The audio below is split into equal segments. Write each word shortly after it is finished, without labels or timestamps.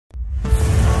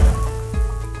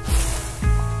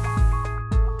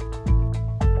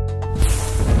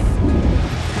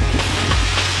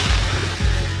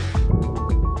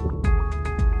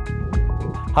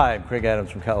Hi, I'm Craig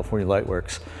Adams from California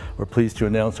LightWorks. We're pleased to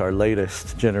announce our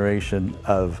latest generation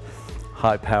of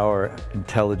high-power,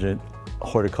 intelligent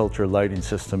horticulture lighting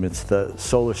system. It's the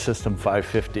SolarSystem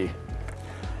 550.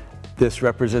 This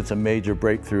represents a major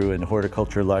breakthrough in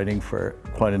horticulture lighting for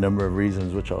quite a number of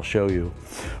reasons, which I'll show you.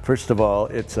 First of all,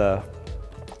 it's a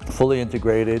fully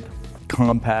integrated,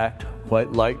 compact,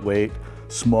 quite lightweight,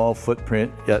 small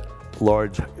footprint, yet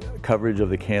large coverage of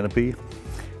the canopy.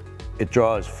 It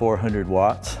draws 400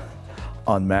 watts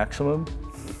on maximum.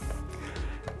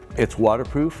 It's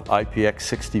waterproof,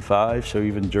 IPX65, so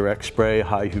even direct spray,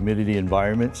 high humidity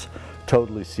environments,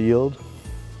 totally sealed.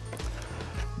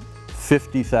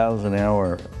 50,000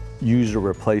 hour user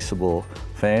replaceable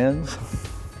fans,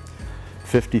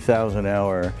 50,000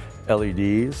 hour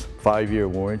LEDs, 5-year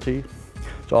warranty.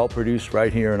 It's all produced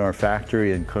right here in our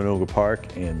factory in Canoga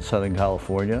Park in Southern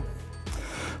California.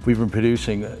 We've been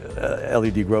producing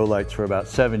LED grow lights for about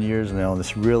 7 years now, and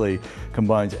this really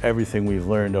combines everything we've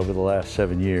learned over the last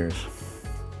 7 years.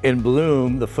 In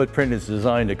bloom, the footprint is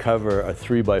designed to cover a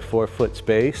 3 by 4 foot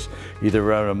space, either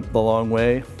around the long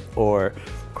way or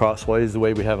crossways the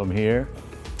way we have them here.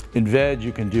 In veg,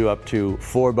 you can do up to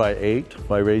 4 by 8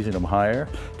 by raising them higher,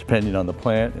 depending on the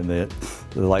plant and the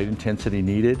light intensity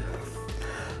needed.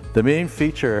 The main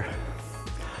feature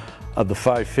of the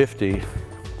 550,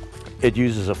 it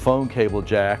uses a phone cable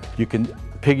jack. You can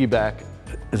piggyback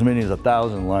as many as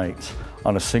 1,000 lights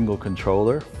on a single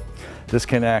controller. This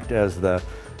can act as the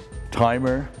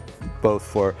timer, both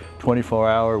for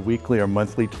 24-hour, weekly, or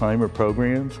monthly timer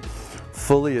programs.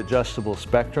 Fully adjustable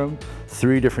spectrum,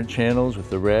 3 different channels with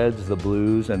the reds, the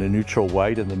blues, and a neutral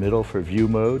white in the middle for view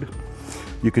mode.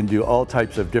 You can do all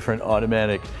types of different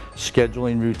automatic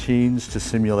scheduling routines to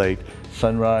simulate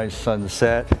sunrise,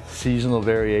 sunset, seasonal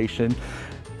variation,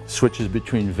 switches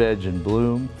between veg and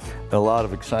bloom, and a lot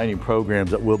of exciting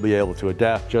programs that we'll be able to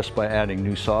adapt just by adding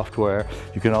new software.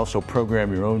 You can also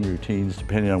program your own routines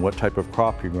depending on what type of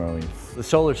crop you're growing. The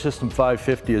SolarSystem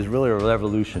 550 is really a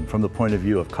revolution from the point of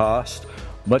view of cost,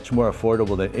 much more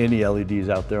affordable than any LEDs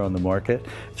out there on the market.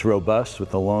 It's robust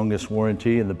with the longest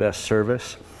warranty and the best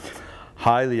service.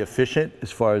 Highly efficient as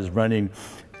far as running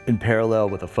in parallel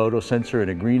with a photosensor in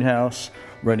a greenhouse,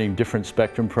 running different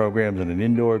spectrum programs in an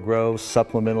indoor grow,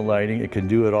 supplemental lighting. It can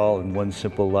do it all in one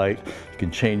simple light. You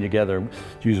can chain together,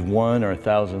 use 1 or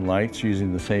 1,000 lights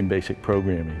using the same basic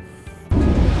programming.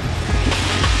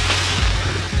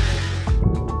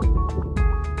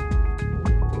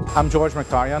 I'm George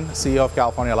McTaryan, CEO of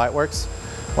California LightWorks.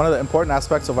 One of the important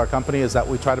aspects of our company is that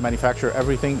we try to manufacture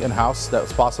everything in-house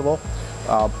that's possible.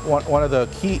 One of the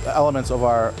key elements of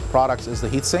our products is the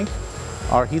heat sink.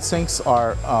 Our heat sinks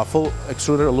are full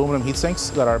extruded aluminum heat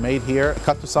sinks that are made here,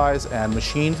 cut to size and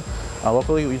machined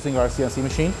locally using our CNC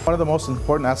machine. One of the most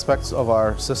important aspects of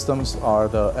our systems are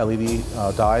the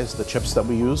LED dyes, the chips that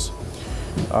we use.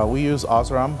 We use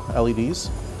Osram LEDs.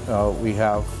 We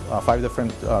have 5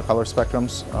 different color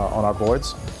spectrums on our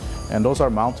boards, and those are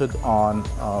mounted on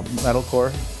metal core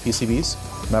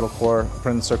PCBs, metal core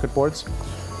printed circuit boards.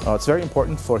 It's very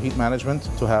important for heat management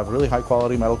to have really high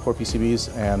quality metal core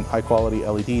PCBs and high quality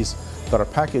LEDs that are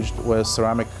packaged with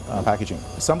ceramic packaging.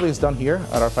 Assembly is done here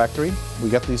at our factory. We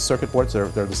get these circuit boards,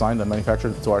 they're designed and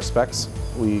manufactured to our specs.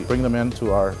 We bring them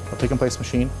into our pick and place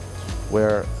machine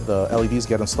where the LEDs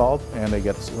get installed and they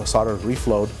get soldered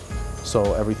reflowed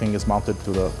so everything is mounted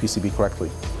to the PCB correctly.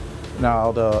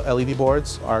 Now the LED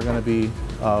boards are going to be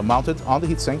mounted on the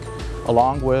heatsink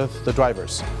along with the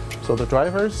drivers. So the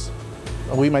drivers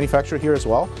we manufacture here as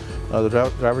well. The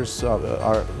drivers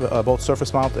are both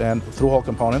surface mount and through-hole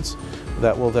components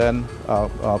that will then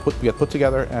get put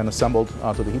together and assembled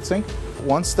to the heatsink.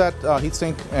 Once that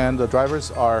heatsink and the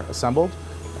drivers are assembled,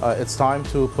 it's time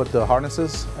to put the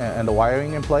harnesses and the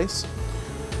wiring in place.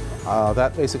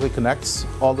 That basically connects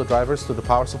all the drivers to the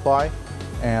power supply,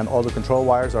 and all the control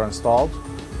wires are installed.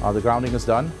 The grounding is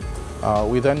done.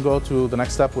 We then go to the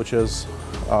next step, which is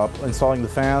installing the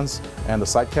fans and the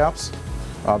side caps.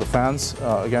 The fans,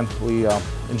 again, we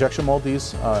injection mold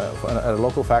these at a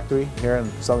local factory here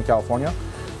in Southern California.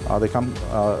 They come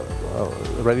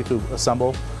ready to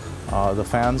assemble. The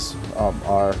fans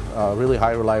are really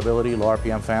high reliability, low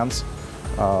RPM fans.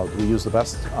 We use the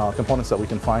best components that we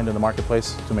can find in the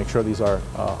marketplace to make sure these are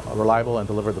reliable and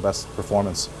deliver the best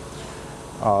performance.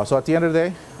 So at the end of the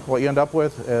day, what you end up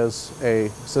with is a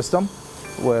system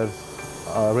with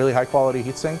really high quality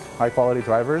heatsink, high quality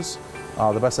drivers,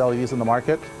 the best LEDs in the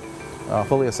market,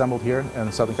 fully assembled here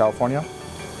in Southern California,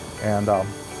 and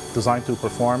designed to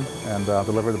perform and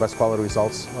deliver the best quality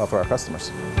results for our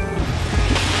customers.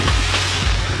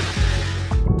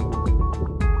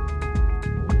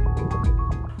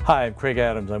 Hi, I'm Craig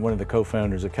Adams. I'm one of the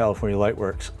co-founders of California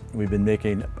LightWorks. We've been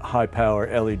making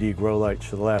high-power LED grow lights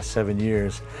for the last 7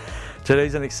 years.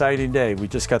 Today's an exciting day. We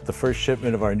just got the first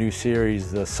shipment of our new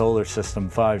series, the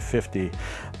SolarSystem 550.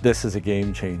 This is a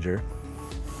game changer.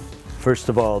 First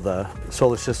of all, the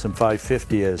SolarSystem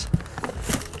 550 is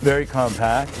very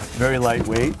compact, very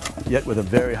lightweight, yet with a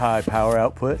very high power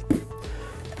output.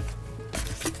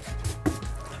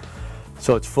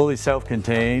 So it's fully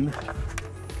self-contained.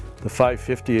 The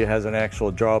 550 has an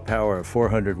actual draw power of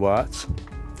 400 watts.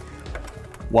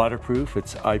 Waterproof,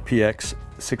 it's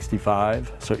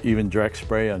IPX65, so even direct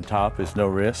spray on top is no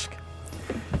risk.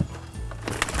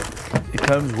 It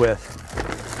comes with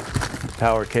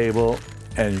power cable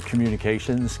and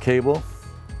communications cable,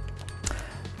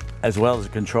 as well as a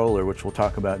controller, which we'll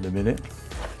talk about in a minute.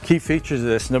 Key features of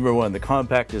this: number one, the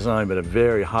compact design but a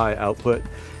very high output.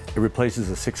 It replaces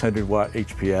a 600 watt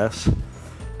HPS.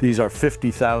 These are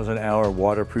 50,000 hour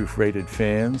waterproof rated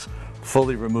fans,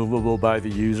 fully removable by the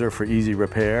user for easy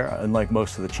repair, unlike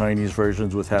most of the Chinese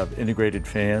versions which have integrated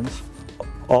fans.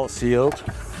 All sealed,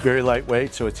 very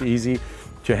lightweight, so it's easy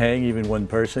to hang even one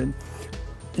person.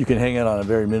 You can hang it on a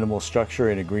very minimal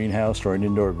structure in a greenhouse or an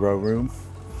indoor grow room.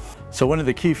 So one of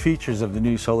the key features of the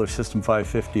new SolarSystem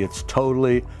 550, it's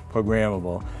totally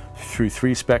programmable through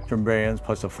 3 spectrum bands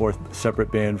plus a 4th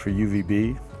separate band for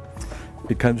UVB.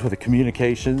 It comes with a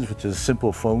communications, which is a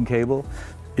simple phone cable,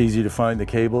 easy to find the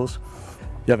cables.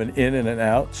 You have an in and an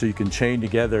out, so you can chain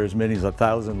together as many as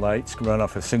 1,000 lights, run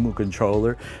off a single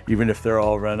controller, even if they're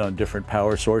all run on different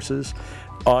power sources.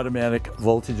 Automatic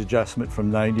voltage adjustment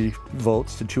from 90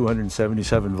 volts to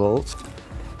 277 volts.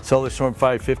 SolarStorm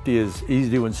 550 is easy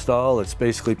to install. It's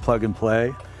basically plug and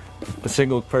play. A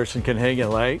single person can hang a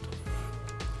light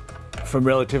from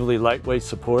relatively lightweight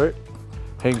support.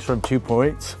 Hangs from 2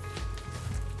 points.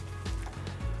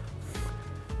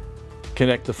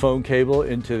 Connect the phone cable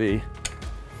into the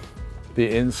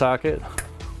in socket.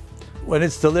 When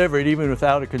it's delivered, even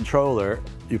without a controller,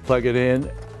 you plug it in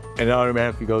and it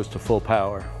automatically goes to full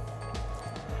power.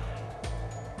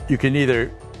 You can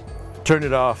either turn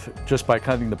it off just by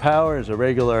cutting the power as a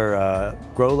regular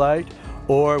grow light,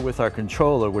 or with our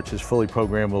controller, which is fully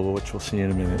programmable, which we'll see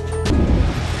in a minute.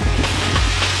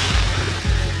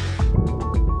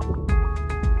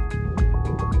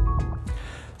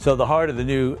 So the heart of the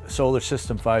new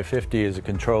SolarSystem 550 is a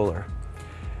controller.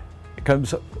 It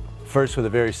comes first with a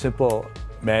very simple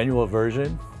manual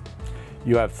version.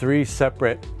 You have 3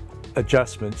 separate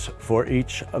adjustments for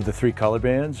each of the 3 color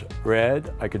bands.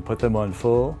 Red, I can put them on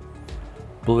full.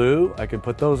 Blue, I can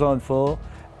put those on full.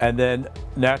 And then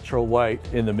natural white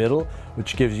in the middle,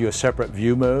 which gives you a separate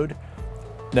view mode.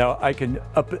 Now I can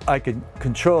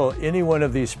control any one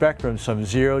of these spectrums from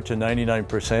 0 to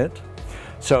 99%.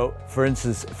 So for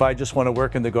instance, if I just want to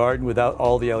work in the garden without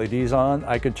all the LEDs on,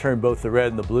 I can turn both the red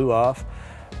and the blue off,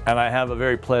 and I have a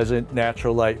very pleasant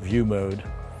natural light view mode.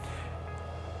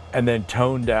 And then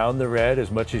tone down the red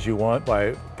as much as you want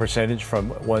by percentage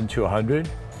from 1 to 100.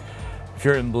 If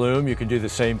you're in bloom, you can do the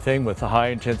same thing with the high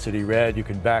intensity red. You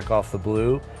can back off the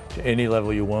blue to any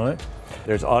level you want.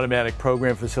 There's automatic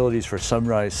program facilities for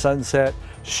sunrise, sunset,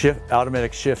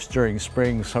 automatic shifts during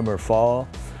spring, summer, fall.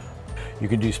 You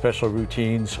can do special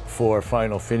routines for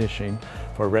final finishing,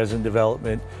 for resin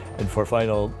development, and for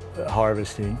final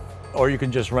harvesting. Or you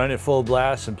can just run it full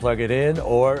blast and plug it in,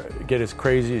 or get as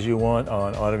crazy as you want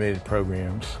on automated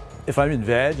programs. If I'm in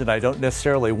veg and I don't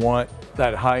necessarily want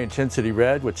that high intensity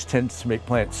red, which tends to make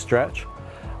plants stretch,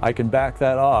 I can back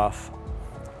that off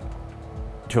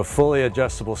to a fully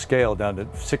adjustable scale down to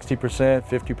 60%,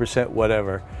 50%,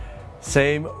 whatever.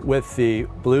 Same with the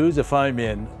blues. If I'm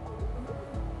in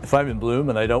bloom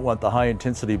and I don't want the high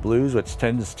intensity blues, which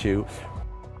tends to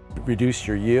reduce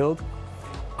your yield,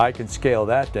 I can scale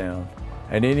that down,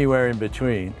 and anywhere in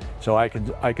between. So I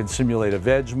can simulate a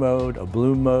veg mode, a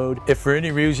bloom mode. If for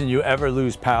any reason you ever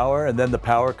lose power and then the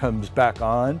power comes back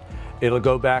on, it'll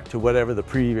go back to whatever the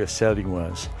previous setting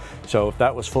was. So if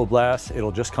that was full blast,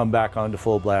 it'll just come back on to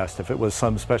full blast. If it was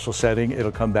some special setting,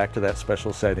 it'll come back to that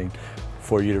special setting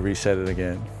for you to reset it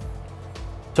again.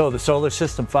 So the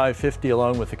SolarSystem 550,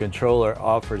 along with the controller,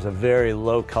 offers a very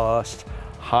low cost,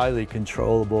 highly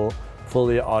controllable,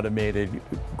 fully automated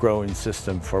growing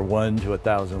system for 1 to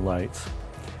 1,000 lights.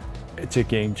 It's a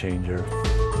game changer.